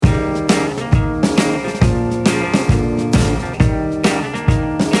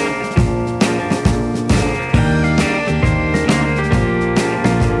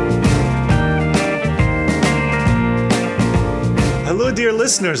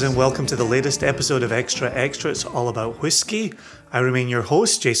listeners, and welcome to the latest episode of Extra Extra. It's all about whiskey. I remain your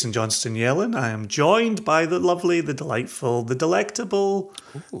host, Jason Johnston Yellen. I am joined by the lovely, the delightful, the delectable,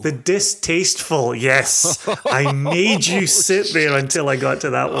 the distasteful. Yes, I made you sit there until I got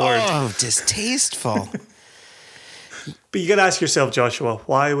to that word. Oh, distasteful. But you got to ask yourself, Joshua,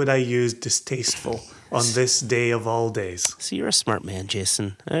 why would I use distasteful on this day of all days? So you're a smart man,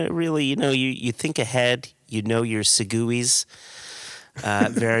 Jason. Really, you think ahead. You know your seguis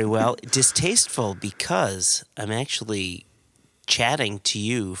very well. Distasteful because I'm actually chatting to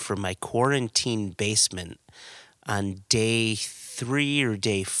you from my quarantine basement on day 3 or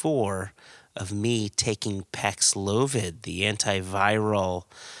day 4 of me taking Paxlovid, the antiviral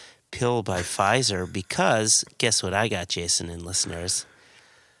pill by Pfizer, because guess what I got, Jason and listeners?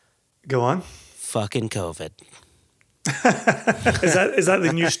 Go on. Fucking COVID. Is that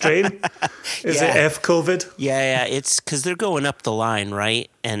the new strain? Is it F-COVID? Yeah, it's because they're going up the line,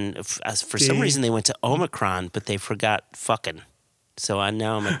 right? And for some reason they went to Omicron, but they forgot fucking. So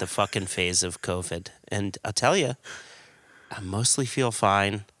now I'm at the fucking phase of COVID. And I'll tell you, I mostly feel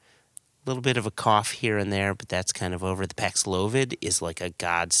fine. A little bit of a cough here and there, but that's kind of over. The Paxlovid is like a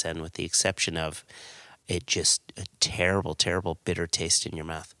godsend, with the exception of it just a terrible, terrible bitter taste in your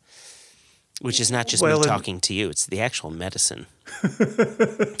mouth. Which is not just me talking to you, it's the actual medicine.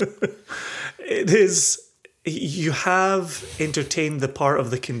 It is. You have entertained the part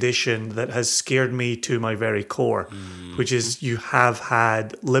of the condition that has scared me to my very core, which is you have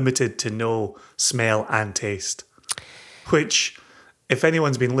had limited to no smell and taste. Which, if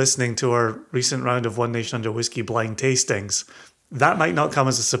anyone's been listening to our recent round of One Nation Under Whiskey blind tastings, that might not come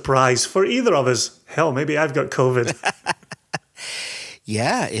as a surprise for either of us. Hell, maybe I've got COVID.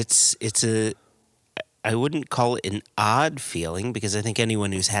 Yeah, it's I wouldn't call it an odd feeling, because I think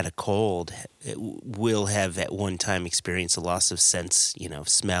anyone who's had a cold will have at one time experienced a loss of sense,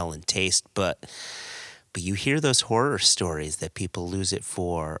 smell and taste. But you hear those horror stories that people lose it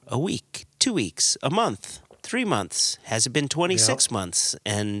for a week, 2 weeks, a month, 3 months. Has it been 26 months?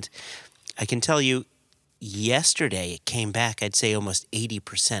 And I can tell you, yesterday it came back, I'd say almost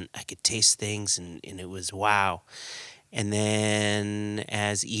 80%. I could taste things and it was wow. And then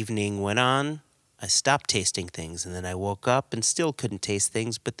as evening went on, I stopped tasting things, and then I woke up and still couldn't taste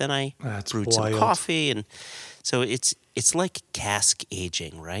things, but then I brewed some coffee, and so it's like cask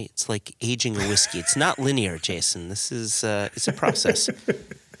aging, right? It's like aging a whiskey. It's not linear, Jason. This is it's a process.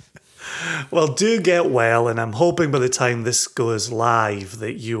 Well, do get well, and I'm hoping by the time this goes live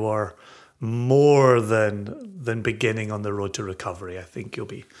that you are more than beginning on the road to recovery. I think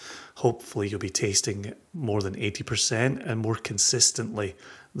hopefully you'll be tasting more than 80% and more consistently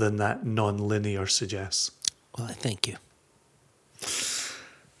than that non-linear suggests. Well, I thank you.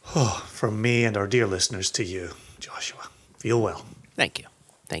 Oh, from me and our dear listeners to you, Joshua. Feel well. Thank you.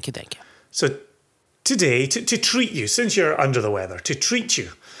 So today, to treat you, since you're under the weather, to treat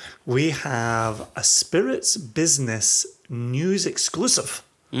you, we have a Spirits Business News exclusive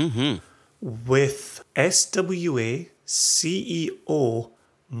with SWA CEO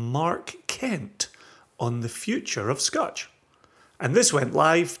Mark Kent on the future of Scotch. And this went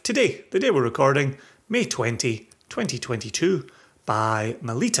live today, the day we're recording, May 20, 2022, by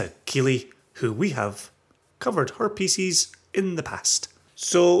Melita Keeley, who we have covered her pieces in the past.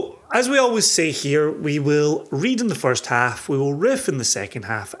 So, as we always say here, we will read in the first half, we will riff in the second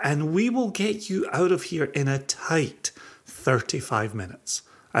half, and we will get you out of here in a tight 35 minutes.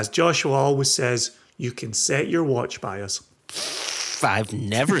 As Joshua always says, you can set your watch by us. I've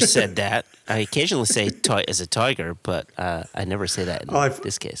never said that. I occasionally say toy as a tiger, but I never say that in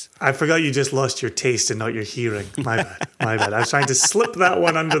this case. I forgot you just lost your taste and not your hearing. My bad. I was trying to slip that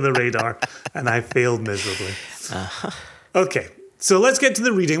one under the radar, and I failed miserably. Okay, so let's get to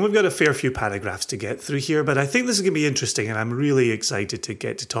the reading. We've got a fair few paragraphs to get through here, but I think this is going to be interesting, and I'm really excited to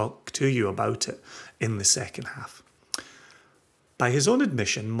get to talk to you about it in the second half. By his own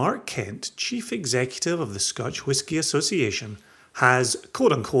admission, Mark Kent, Chief Executive of the Scotch Whisky Association, has,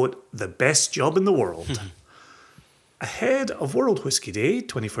 quote-unquote, the best job in the world. Ahead of World Whisky Day,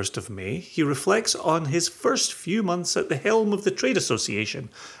 21st of May, he reflects on his first few months at the helm of the trade association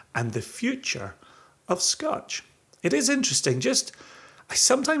and the future of Scotch. It is interesting, I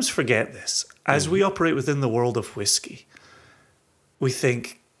sometimes forget this. As we operate within the world of whisky, we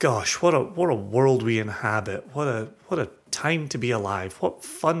think, gosh, what a world we inhabit. What a time to be alive. What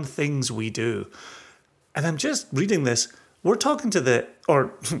fun things we do. And I'm just reading this. We're talking to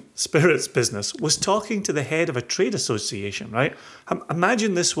Spirits Business was talking to the head of a trade association, right?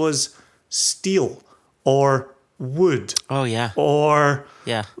 Imagine this was steel or wood. Oh, yeah. Or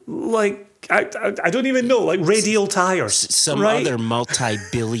yeah, like I don't even know, like radial tires. Some right? other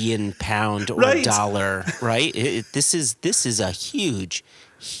multi-billion pound or Right. dollar, right? This is a huge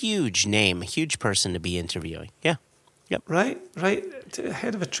name, a huge person to be interviewing. Yeah. Yep. Right,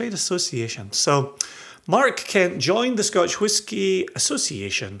 head of a trade association. So, Mark Kent joined the Scotch Whisky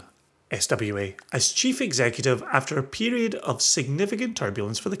Association, SWA, as chief executive after a period of significant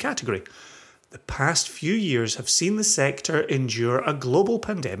turbulence for the category. The past few years have seen the sector endure a global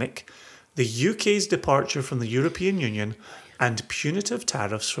pandemic, the UK's departure from the European Union, and punitive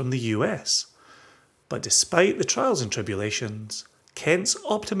tariffs from the US. But despite the trials and tribulations, Kent's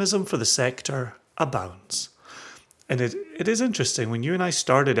optimism for the sector abounds. And it is interesting, when you and I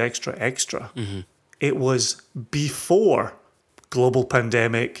started Extra Extra, it was before global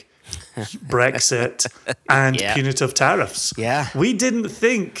pandemic, Brexit, and punitive tariffs. Yeah. We didn't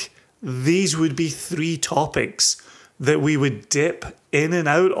think these would be three topics that we would dip in and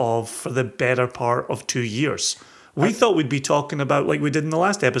out of for the better part of 2 years. We thought we'd be talking about, like we did in the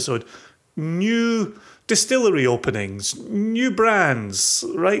last episode, new distillery openings, new brands,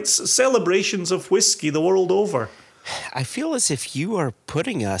 right? Celebrations of whiskey the world over. I feel as if you are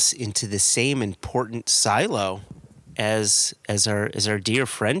putting us into the same important silo as our dear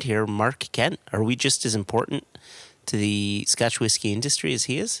friend here, Mark Kent. Are we just as important to the Scotch whisky industry as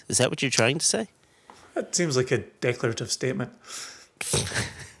he is? Is that what you're trying to say? That seems like a declarative statement.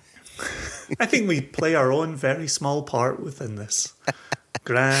 I think we play our own very small part within this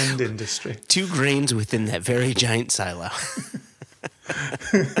grand industry. 2 grains within that very giant silo.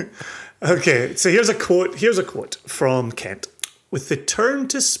 Okay, so here's a quote from Kent. With the turn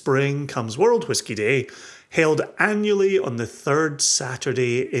to spring comes World Whisky Day, held annually on the 3rd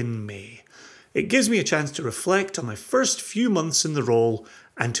Saturday in May. It gives me a chance to reflect on my first few months in the role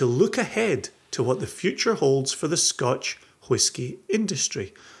and to look ahead to what the future holds for the Scotch whisky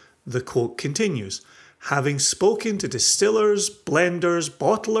industry. The quote continues, having spoken to distillers, blenders,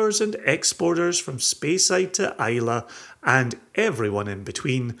 bottlers and exporters from Speyside to Islay and everyone in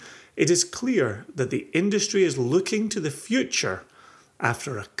between, it is clear that the industry is looking to the future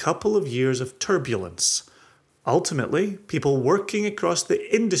after a couple of years of turbulence. Ultimately, people working across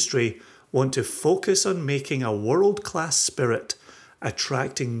the industry want to focus on making a world-class spirit,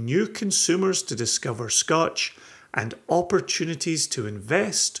 attracting new consumers to discover Scotch, and opportunities to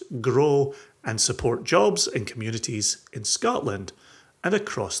invest, grow, and support jobs and communities in Scotland and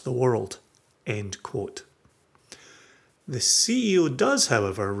across the world. End quote. The CEO does,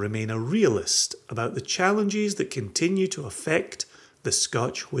 however, remain a realist about the challenges that continue to affect the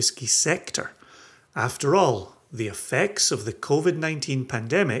Scotch whisky sector. After all, the effects of the COVID-19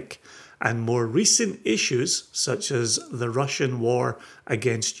 pandemic and more recent issues such as the Russian war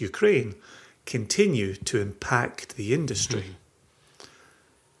against Ukraine continue to impact the industry.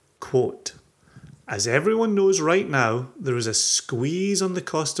 Quote, as everyone knows right now, there is a squeeze on the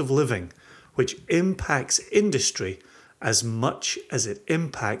cost of living, which impacts industry as much as it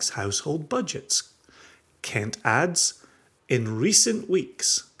impacts household budgets. Kent adds, in recent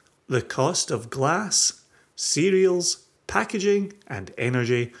weeks, the cost of glass, cereals, packaging, and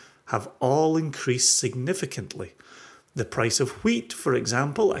energy have all increased significantly. The price of wheat, for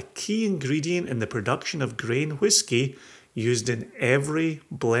example, a key ingredient in the production of grain whisky used in every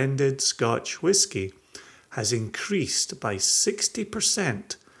blended Scotch whisky, has increased by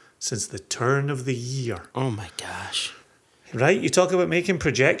 60% since the turn of the year. Oh my gosh. Right? You talk about making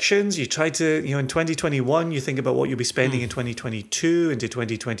projections. You try to, in 2021, you think about what you'll be spending in 2022 into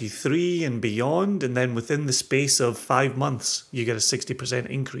 2023 and beyond. And then within the space of 5 months, you get a 60%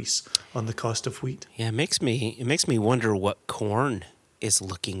 increase on the cost of wheat. Yeah, it makes me wonder what corn is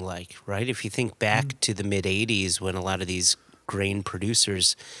looking like, right? If you think back to the mid 80s when a lot of these grain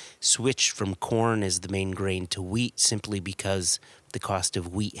producers switched from corn as the main grain to wheat simply because the cost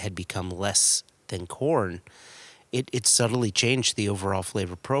of wheat had become less than corn. It subtly changed the overall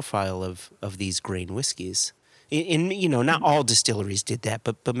flavor profile of these grain whiskeys. Not all distilleries did that,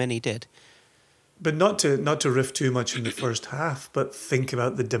 but many did. But not to riff too much in the first half, but think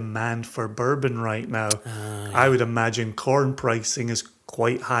about the demand for bourbon right now. I would imagine corn pricing is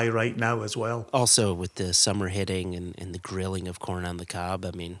quite high right now as well. Also, with the summer hitting and the grilling of corn on the cob,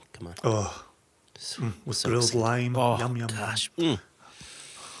 I mean, come on. Oh, with grilled lime. Oh, Yum, yum, gosh. yum.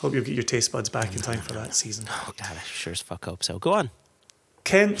 Hope you'll get your taste buds back in time for that season. Oh, God, I sure as fuck hope so. Go on.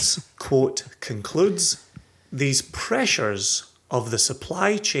 Kent's quote concludes, these pressures of the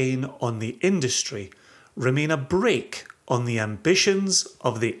supply chain on the industry remain a brake on the ambitions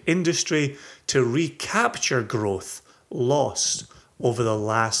of the industry to recapture growth lost over the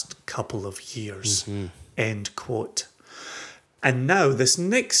last couple of years. End quote. And now this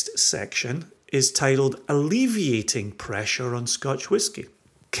next section is titled Alleviating Pressure on Scotch Whisky.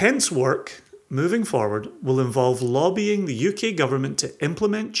 Kent's work moving forward will involve lobbying the UK government to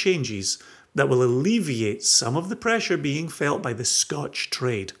implement changes that will alleviate some of the pressure being felt by the Scotch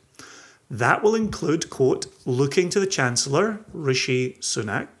trade. That will include, quote, looking to the Chancellor, Rishi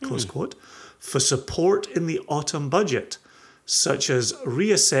Sunak, close quote, for support in the autumn budget, such as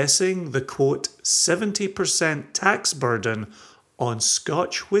reassessing the, quote, 70% tax burden on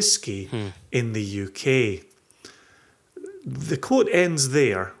Scotch whisky in the UK. The quote ends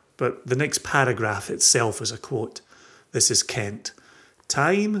there, but the next paragraph itself is a quote. This is Kent.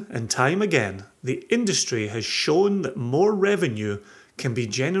 Time and time again, the industry has shown that more revenue can be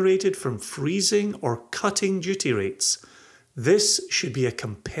generated from freezing or cutting duty rates. This should be a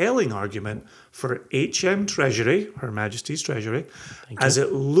compelling argument for HM Treasury, Her Majesty's Treasury, as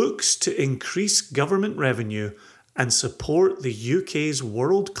it looks to increase government revenue and support the UK's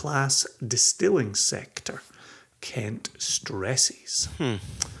world-class distilling sector, Kent stresses.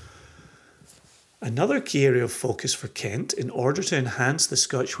 Another key area of focus for Kent in order to enhance the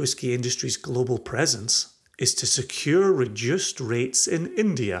Scotch whisky industry's global presence is to secure reduced rates in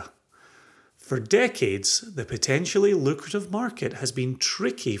India. For decades, the potentially lucrative market has been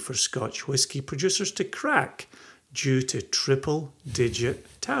tricky for Scotch whisky producers to crack due to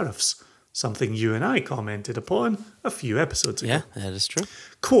triple-digit tariffs, something you and I commented upon a few episodes ago. Yeah, that is true.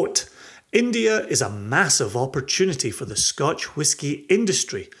 Quote, India is a massive opportunity for the Scotch whisky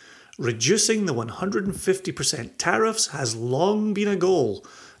industry. Reducing the 150% tariffs has long been a goal,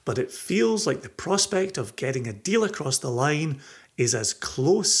 but it feels like the prospect of getting a deal across the line is as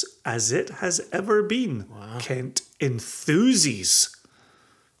close as it has ever been. Wow. Kent enthuses.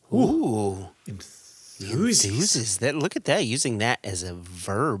 Ooh. Enthuses. That, look at that, using that as a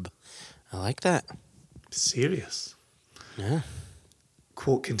verb. I like that. Serious. Yeah.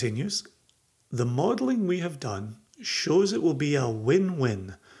 Quote continues, the modelling we have done shows it will be a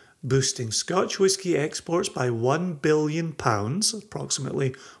win-win, boosting Scotch whisky exports by £1 billion,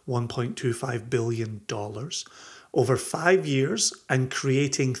 approximately $1.25 billion, over 5 years and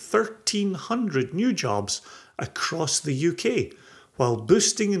creating 1,300 new jobs across the UK, while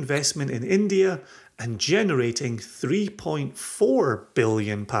boosting investment in India and generating £3.4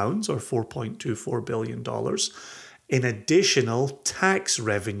 billion, or $4.24 billion, in additional tax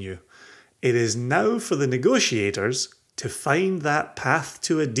revenue. It is now for the negotiators to find that path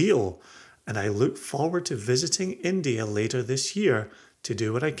to a deal, and I look forward to visiting India later this year to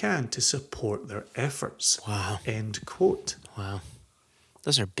do what I can to support their efforts. Wow. End quote. Wow.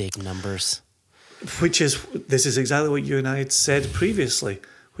 Those are big numbers. This is exactly what you and I had said previously,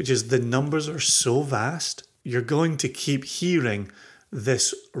 which is the numbers are so vast, you're going to keep hearing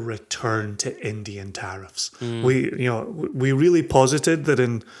this return to Indian tariffs. We really posited that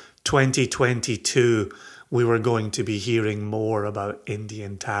in 2022 we were going to be hearing more about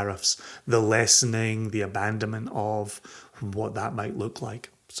Indian tariffs, the lessening, the abandonment of what that might look like.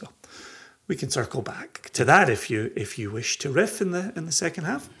 So we can circle back to that if you wish to riff in the second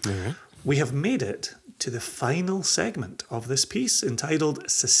half. Mm-hmm. We have made it to the final segment of this piece entitled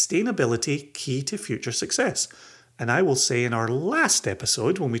Sustainability Key to Future Success. And I will say in our last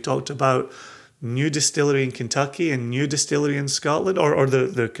episode when we talked about new distillery in Kentucky and new distillery in Scotland, or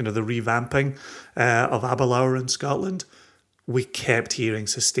the kind of the revamping of Aberlour in Scotland, we kept hearing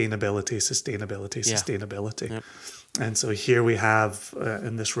sustainability. Yep. And so here we have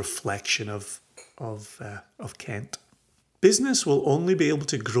in this reflection of Kent. Business will only be able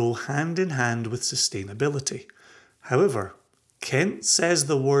to grow hand in hand with sustainability. However, Kent says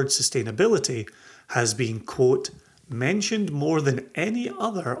the word sustainability has been, quote, mentioned more than any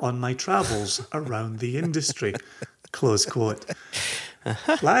other on my travels around the industry, close quote.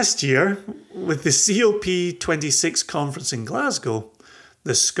 Last year, with the COP26 conference in Glasgow,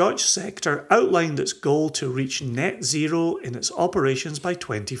 the Scotch sector outlined its goal to reach net zero in its operations by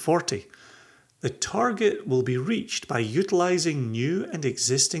 2040. The target will be reached by utilising new and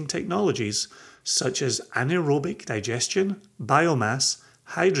existing technologies such as anaerobic digestion, biomass,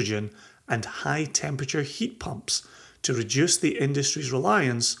 hydrogen, and high-temperature heat pumps to reduce the industry's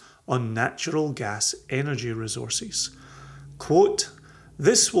reliance on natural gas energy resources. Quote,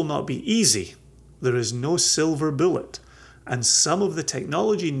 this will not be easy. There is no silver bullet, and some of the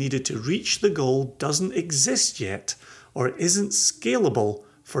technology needed to reach the goal doesn't exist yet or isn't scalable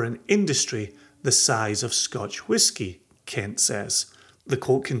for an industry the size of Scotch whisky, Kent says. The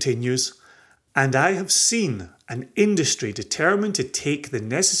quote continues, and I have seen an industry determined to take the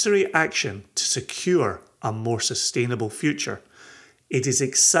necessary action to secure a more sustainable future. It is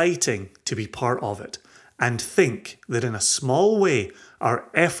exciting to be part of it, and think that in a small way our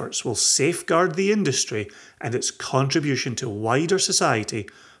efforts will safeguard the industry and its contribution to wider society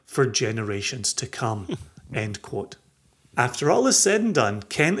for generations to come." End quote. After all is said and done,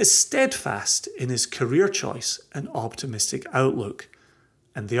 Kent is steadfast in his career choice and optimistic outlook.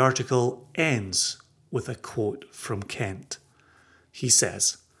 And the article ends with a quote from Kent. He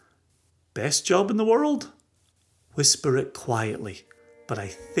says, "Best job in the world? Whisper it quietly, but I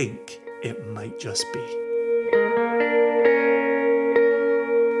think it might just be."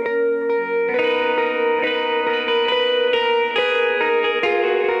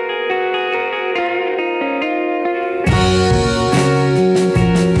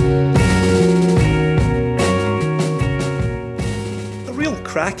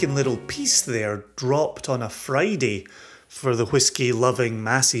 Cracking little piece there, dropped on a Friday for the whiskey-loving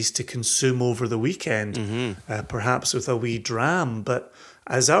masses to consume over the weekend, perhaps with a wee dram. But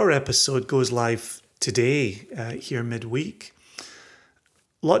as our episode goes live today, here midweek,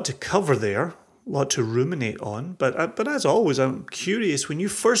 a lot to cover there, a lot to ruminate on. But as always, I'm curious, when you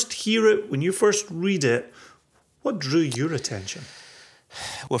first hear it, when you first read it, what drew your attention?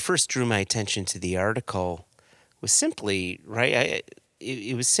 What first drew my attention to the article was simply, right,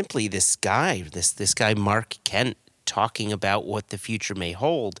 it was simply this guy, this guy Mark Kent, talking about what the future may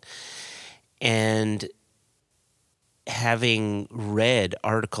hold. And having read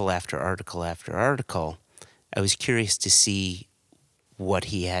article after article after article, I was curious to see what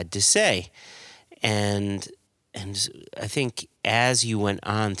he had to say. And I think as you went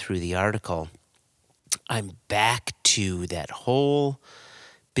on through the article, I'm back to that whole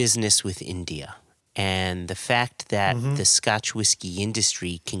business with India. And the fact that the Scotch whiskey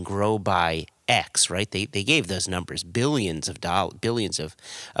industry can grow by X, right? They gave those numbers, billions of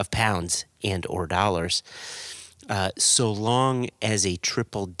pounds and or dollars, so long as a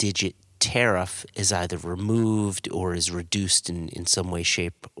triple-digit tariff is either removed or is reduced in some way,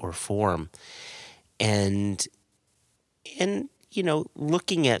 shape, or form. And you know,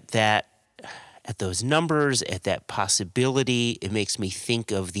 looking at that, at those numbers, at that possibility, it makes me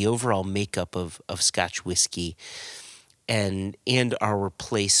think of the overall makeup of Scotch whiskey and our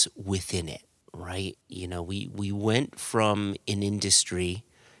place within it, right? You know, we went from an industry,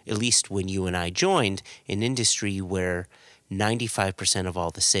 at least when you and I joined, an industry where 95% of all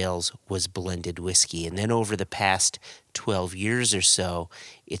the sales was blended whiskey. And then over the past 12 years or so,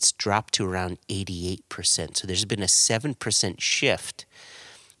 it's dropped to around 88%. So there's been a 7% shift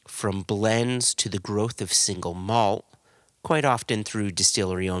from blends to the growth of single malt, quite often through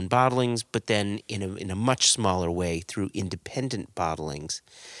distillery-owned bottlings, but then in a much smaller way through independent bottlings.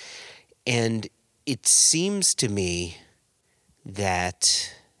 And it seems to me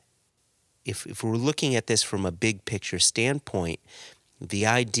that if we're looking at this from a big picture standpoint, the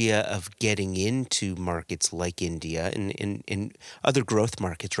idea of getting into markets like India and other growth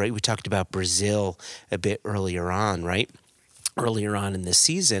markets, right? We talked about Brazil a bit earlier on, right? Earlier on in the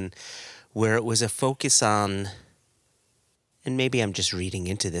season, where it was a focus on, and maybe I'm just reading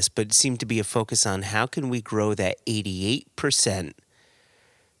into this, but it seemed to be a focus on how can we grow that 88%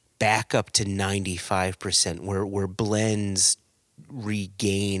 back up to 95%, where blends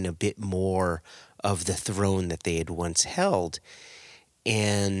regain a bit more of the throne that they had once held.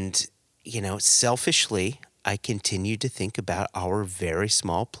 And, you know, selfishly, I continue to think about our very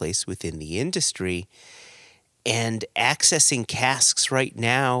small place within the industry. And accessing casks right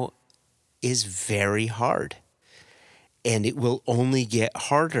now is very hard. And it will only get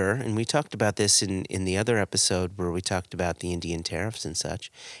harder. And we talked about this in the other episode where we talked about the Indian tariffs and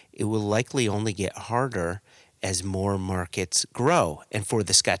such. It will likely only get harder as more markets grow. And for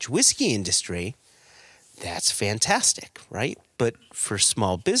the Scotch whiskey industry, that's fantastic, right? But for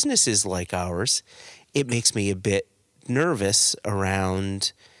small businesses like ours, it makes me a bit nervous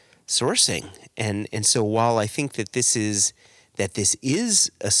around sourcing. And so while I think that this is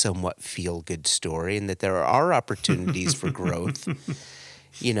a somewhat feel-good story and that there are opportunities for growth,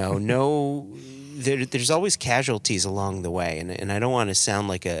 you know, there's always casualties along the way. And I don't want to sound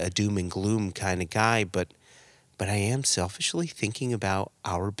like a doom and gloom kind of guy, but I am selfishly thinking about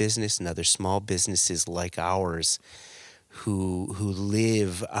our business and other small businesses like ours who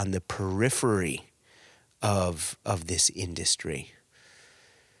live on the periphery of this industry.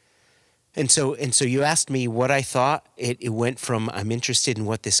 And so you asked me what I thought. It went from I'm interested in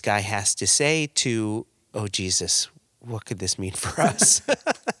what this guy has to say to, oh Jesus, what could this mean for us?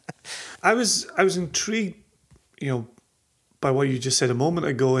 I was intrigued, by what you just said a moment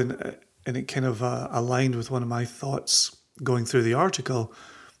ago, and it kind of aligned with one of my thoughts going through the article,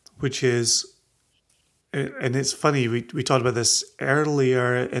 which is, and it's funny, we talked about this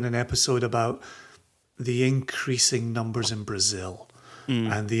earlier in an episode about the increasing numbers in Brazil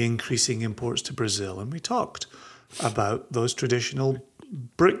and the increasing imports to Brazil. And we talked about those traditional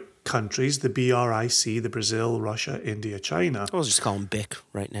BRIC countries, the BRIC, the Brazil, Russia, India, China. I'll just call them BIC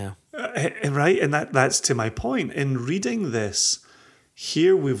right now. Right, and that's to my point. In reading this,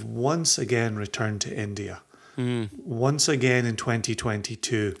 here we've once again returned to India. Once again in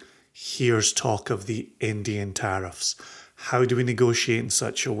 2022, here's talk of the Indian tariffs. How do we negotiate in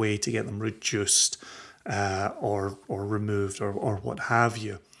such a way to get them reduced or removed or what have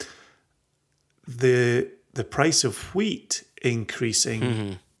you? The price of wheat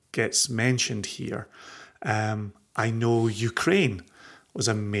increasing gets mentioned here. I know Ukraine was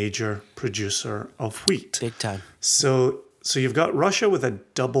a major producer of wheat. Big time. So you've got Russia with a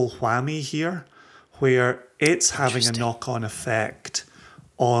double whammy here, where it's having a knock-on effect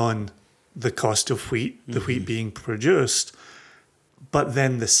on the cost of wheat, the wheat being produced, but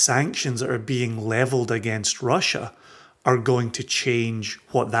then the sanctions that are being leveled against Russia are going to change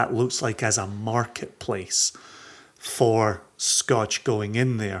what that looks like as a marketplace for Scotch going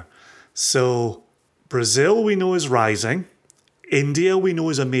in there. So Brazil we know is rising. India we know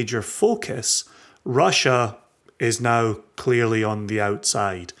is a major focus. Russia is now clearly on the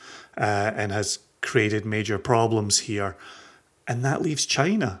outside and has created major problems here. And that leaves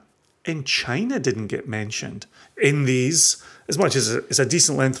China. And China didn't get mentioned in these, as much as it's a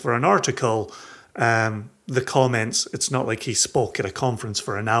decent length for an article. The comments, it's not like he spoke at a conference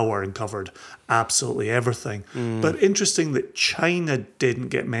for an hour and covered absolutely everything. But interesting that China didn't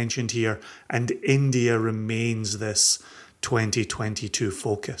get mentioned here and India remains this 2022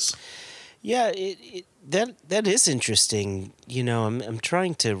 focus. Yeah, that is interesting. You know, I'm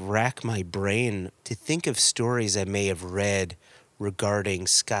trying to rack my brain to think of stories I may have read regarding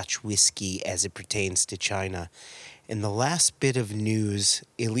Scotch whiskey as it pertains to China. And the last bit of news,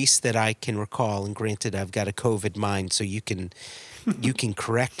 at least that I can recall, and granted I've got a COVID mind, so you can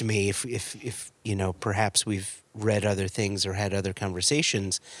correct me if you know, perhaps we've read other things or had other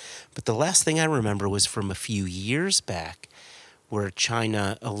conversations. But the last thing I remember was from a few years back, where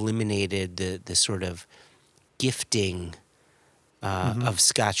China eliminated the sort of gifting of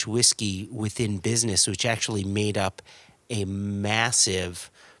Scotch whiskey within business, which actually made up a massive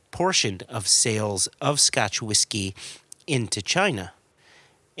portion of sales of Scotch whiskey into China.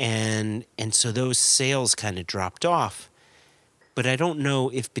 And so those sales kind of dropped off. But I don't know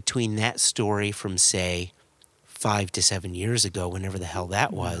if between that story from, say, 5 to 7 years ago, whenever the hell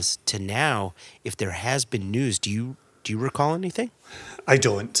that was, to now, if there has been news, do you recall anything? I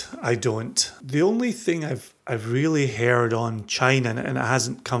don't. The only thing I've really heard on China, and it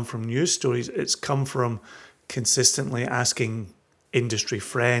hasn't come from news stories, it's come from consistently asking industry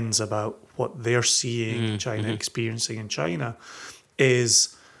friends about what they're seeing China experiencing in China,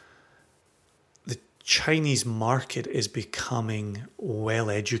 is the Chinese market is becoming well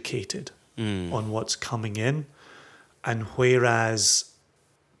educated on what's coming in. And whereas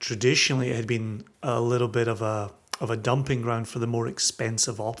traditionally it had been a little bit of a dumping ground for the more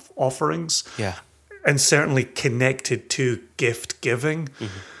expensive offerings, and certainly connected to gift giving,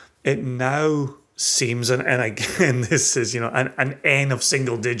 it now seems, and again, this is, an N of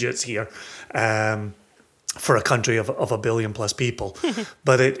single digits here for a country of 1 billion plus people,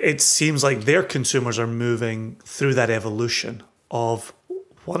 but it seems like their consumers are moving through that evolution of,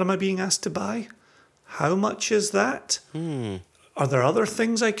 what am I being asked to buy? How much is that? Are there other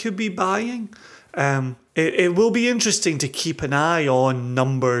things I could be buying? It will be interesting to keep an eye on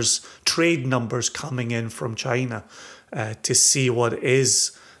numbers, trade numbers coming in from China to see what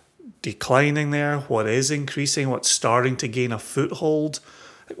is declining there, what is increasing, what's starting to gain a foothold,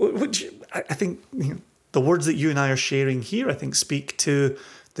 which I think, the words that you and I are sharing here, I think, speak to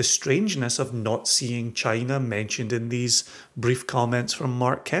the strangeness of not seeing China mentioned in these brief comments from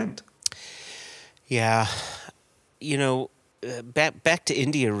Mark Kent. Yeah. Back to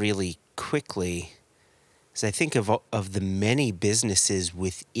India really quickly, because I think of the many businesses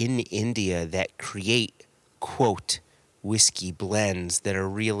within India that create, quote, whiskey blends that are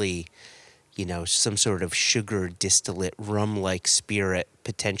really, some sort of sugar distillate, rum-like spirit,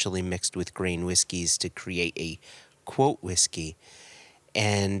 potentially mixed with grain whiskeys to create a, quote, whiskey.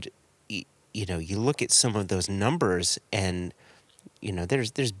 And, you look at some of those numbers and,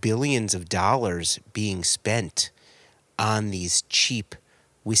 there's billions of dollars being spent on these cheap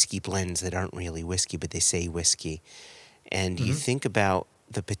whiskey blends that aren't really whiskey, but they say whiskey. And you think about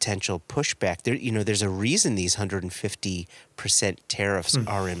the potential pushback. There's a reason these 150% tariffs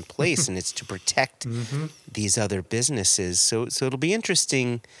are in place, and it's to protect these other businesses. So it'll be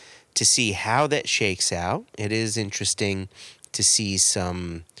interesting to see how that shakes out. It is interesting to see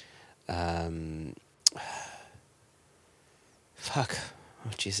some Fuck.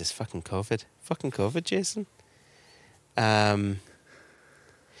 Oh, Jesus. Fucking COVID, Jason.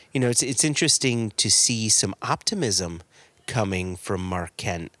 It's interesting to see some optimism coming from Mark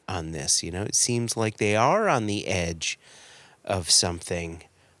Kent on this. It seems like they are on the edge of something,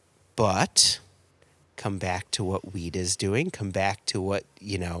 but come back to what wheat is doing, come back to what,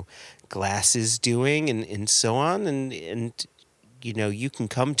 glass is doing and so on. And you can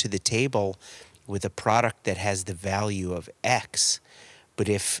come to the table with a product that has the value of X, but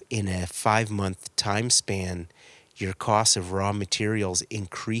if in a 5-month time span, your cost of raw materials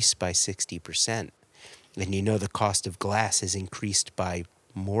increase by 60%, and the cost of glass has increased by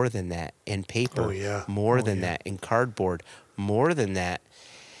more than that, and paper more than that, and cardboard more than that.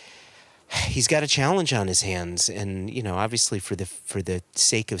 He's got a challenge on his hands, and obviously for the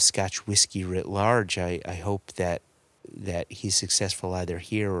sake of Scotch whiskey writ large, I hope that he's successful either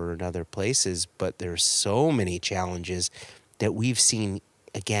here or in other places. But there's so many challenges that we've seen,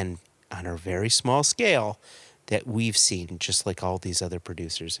 again, on a very small scale, that we've seen, just like all these other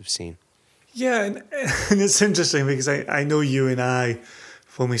producers have seen. Yeah, and it's interesting because I know you and I,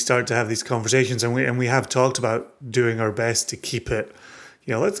 when we start to have these conversations, and we have talked about doing our best to keep it,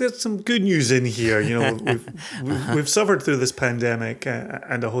 let's get some good news in here. We've suffered through this pandemic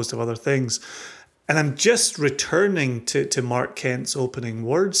and a host of other things. And I'm just returning to Mark Kent's opening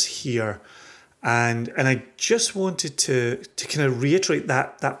words here. And I just wanted to kind of reiterate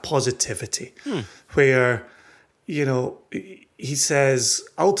that positivity where, he says,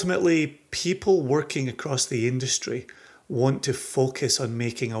 ultimately, people working across the industry want to focus on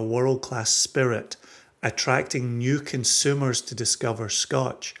making a world-class spirit, attracting new consumers to discover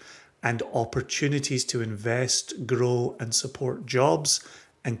Scotch, and opportunities to invest, grow, and support jobs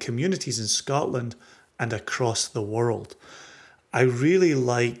and communities in Scotland and across the world. I really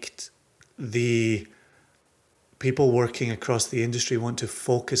liked the people working across the industry want to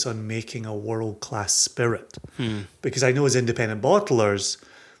focus on making a world-class spirit. Because I know as independent bottlers,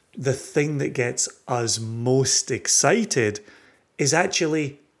 the thing that gets us most excited is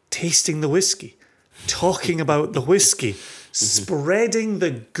actually tasting the whiskey, talking about the whiskey, spreading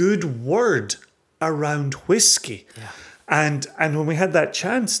the good word around whiskey. Yeah. And when we had that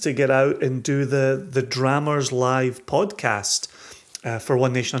chance to get out and do the Drammers Live podcast for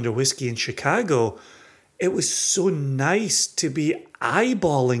One Nation Under Whiskey in Chicago, it was so nice to be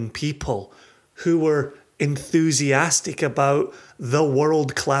eyeballing people who were enthusiastic about the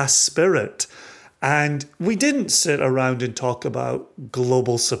world-class spirit. And we didn't sit around and talk about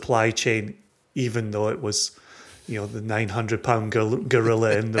global supply chain, even though it was, the 900-pound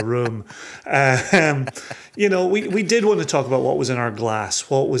gorilla in the room. We did want to talk about what was in our glass,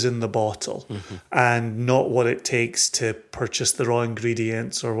 what was in the bottle, and not what it takes to purchase the raw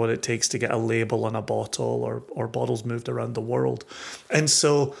ingredients or what it takes to get a label on a bottle or bottles moved around the world. And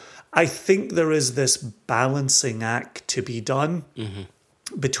so I think there is this balancing act to be done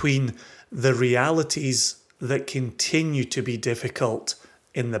between the realities that continue to be difficult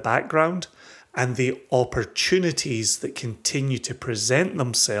in the background and the opportunities that continue to present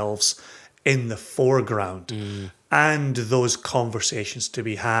themselves in the foreground, and those conversations to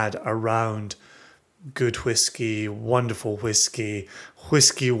be had around good whiskey, wonderful whiskey,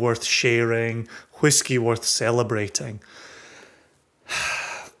 whiskey worth sharing, whiskey worth celebrating.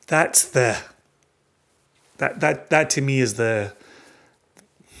 That to me is the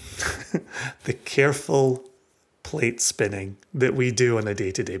the careful plate spinning that we do on a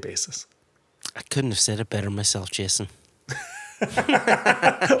day-to-day basis. I couldn't have said it better myself, Jason.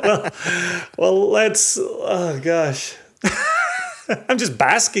 well, let's. Oh gosh, I'm just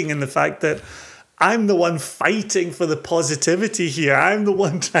basking in the fact that I'm the one fighting for the positivity here. I'm the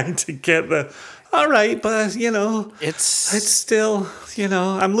one trying to get the. All right, but it's still,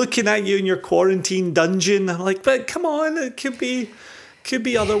 I'm looking at you in your quarantine dungeon. I'm like, but come on, it could be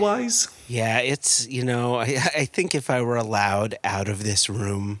otherwise. Yeah, it's I think if I were allowed out of this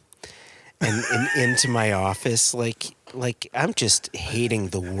room and into my office, like I'm just hating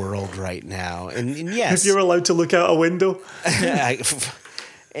the world right now. And yes, if you're allowed to look out a window, I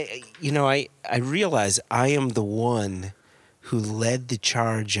realize I am the one who led the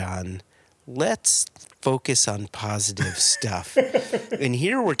charge on let's focus on positive stuff. And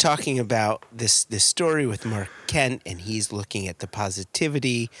here we're talking about this story with Mark Kent, and he's looking at the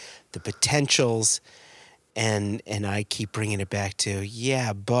positivity, the potentials, and I keep bringing it back to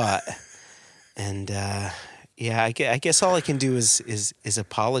but. And I guess all I can do is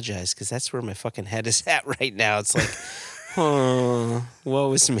apologize, because that's where my fucking head is at right now. It's like, oh,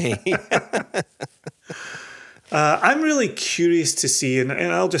 woe is me. I'm really curious to see, and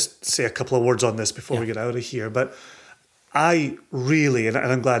I'll just say a couple of words on this before we get out of here, but I really, and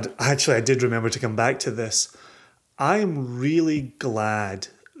I'm glad, actually I did remember to come back to this, I'm really glad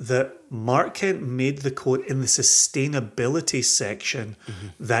that Mark Kent made the quote in the sustainability section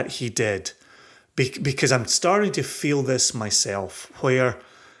that he did. Because I'm starting to feel this myself, where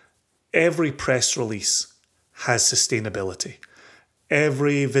every press release has sustainability.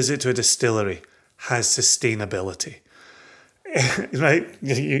 Every visit to a distillery has sustainability. Right?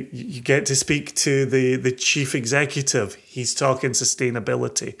 You get to speak to the chief executive. He's talking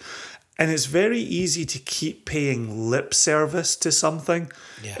sustainability. And it's very easy to keep paying lip service to something.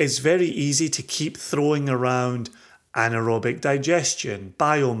 Yeah. It's very easy to keep throwing around anaerobic digestion,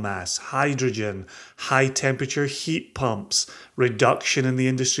 biomass, hydrogen, high temperature heat pumps, reduction in the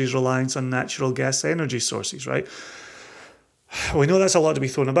industry's reliance on natural gas energy sources, right? We know that's a lot to be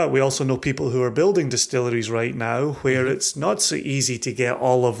thrown about. We also know people who are building distilleries right now where it's not so easy to get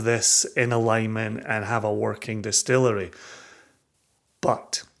all of this in alignment and have a working distillery.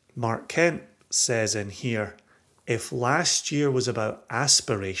 But Mark Kent says in here, if last year was about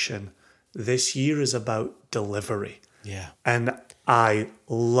aspiration, this year is about delivery. Yeah. And I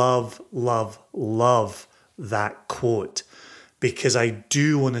love, love, love that quote, because I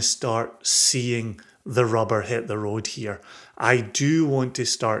do want to start seeing the rubber hit the road here. I do want to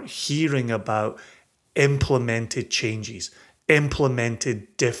start hearing about implemented changes,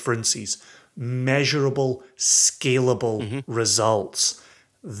 implemented differences, measurable, scalable results.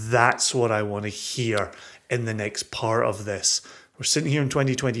 That's what I want to hear in the next part of this. We're sitting here in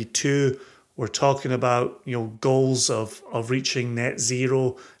 2022. We're talking about, goals of reaching net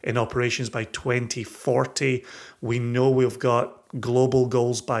zero in operations by 2040. We know we've got global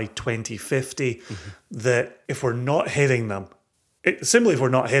goals by 2050. That if we're not hitting them,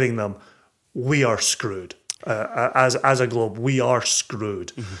 we are screwed. As a globe, we are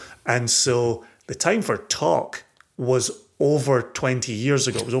screwed. And so the time for talk was over 20 years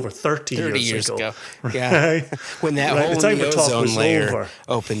ago. It was over 30 years ago. Yeah. When that whole the time for talk ozone was layer over.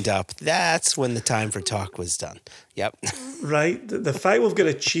 opened up, that's when the time for talk was done. Yep. Right? The fact we've got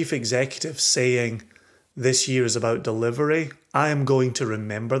a chief executive saying this year is about delivery, I am going to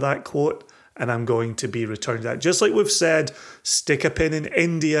remember that quote and I'm going to be returning that. Just like we've said, stick a pin in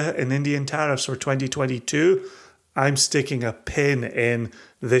India and Indian tariffs for 2022, I'm sticking a pin in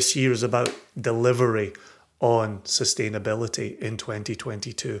this year is about delivery on sustainability in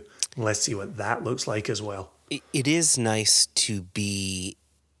 2022. Let's see what that looks like as well. It is nice to be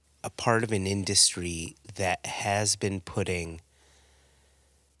a part of an industry that has been putting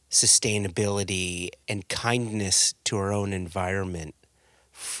sustainability and kindness to our own environment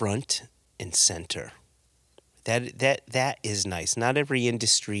front and center. That is nice. Not every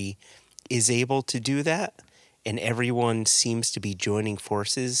industry is able to do that. And everyone seems to be joining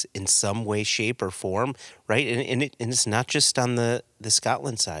forces in some way, shape, or form, right? And it's not just on the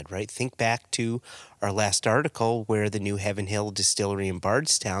Scotland side, right? Think back to our last article where the new Heaven Hill Distillery in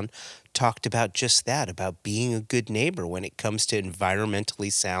Bardstown talked about just that, about being a good neighbor when it comes to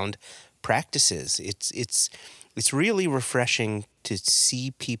environmentally sound practices. It's really refreshing to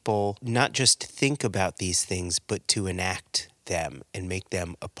see people not just think about these things, but to enact them and make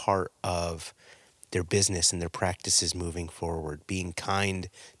them a part of their business and their practices moving forward, being kind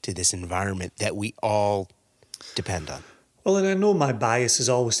to this environment that we all depend on. Well, and I know my bias is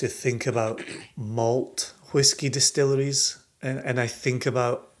always to think about malt whiskey distilleries, and I think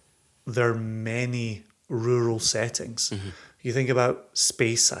about their many rural settings. You think about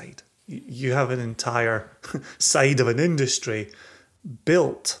Speyside. You have an entire side of an industry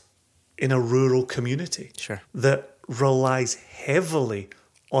built in a rural community that relies heavily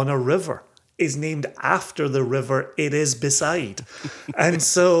on a river. Is named after the river it is beside. And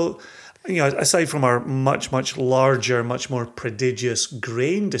so, aside from our much, much larger, much more prodigious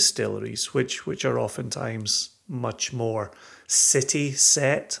grain distilleries, which are oftentimes much more city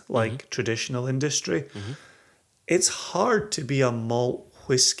set, like traditional industry, it's hard to be a malt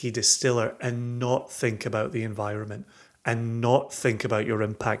whiskey distiller and not think about the environment and not think about your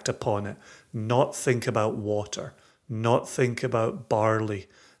impact upon it, not think about water, not think about barley,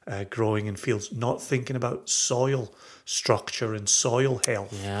 growing in fields, not thinking about soil structure and soil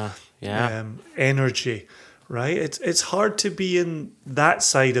health, energy, right? It's hard to be in that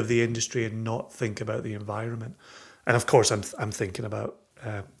side of the industry and not think about the environment. And of course, I'm thinking about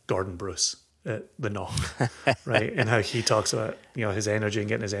Gordon Bruce at the Knock, right? And how he talks about his energy and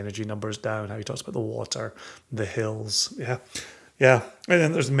getting his energy numbers down. How he talks about the water, the hills, yeah. And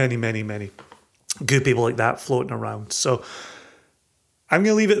then there's many, many, many good people like that floating around. So I'm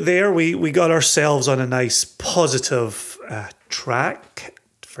going to leave it there. We got ourselves on a nice positive track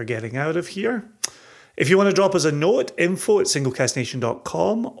for getting out of here. If you want to drop us a note,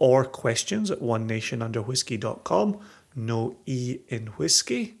 info@singlecastnation.com or questions@onenationunderwhiskey.com. No E in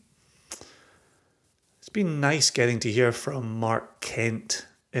whiskey. It's been nice getting to hear from Mark Kent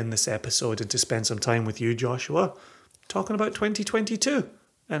in this episode and to spend some time with you, Joshua, talking about 2022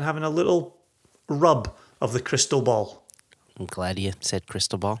 and having a little rub of the crystal ball. I'm glad you said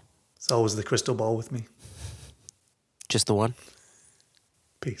crystal ball. It's always the crystal ball with me. Just the one?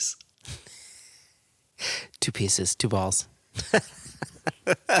 Peace. 2 pieces, 2 balls.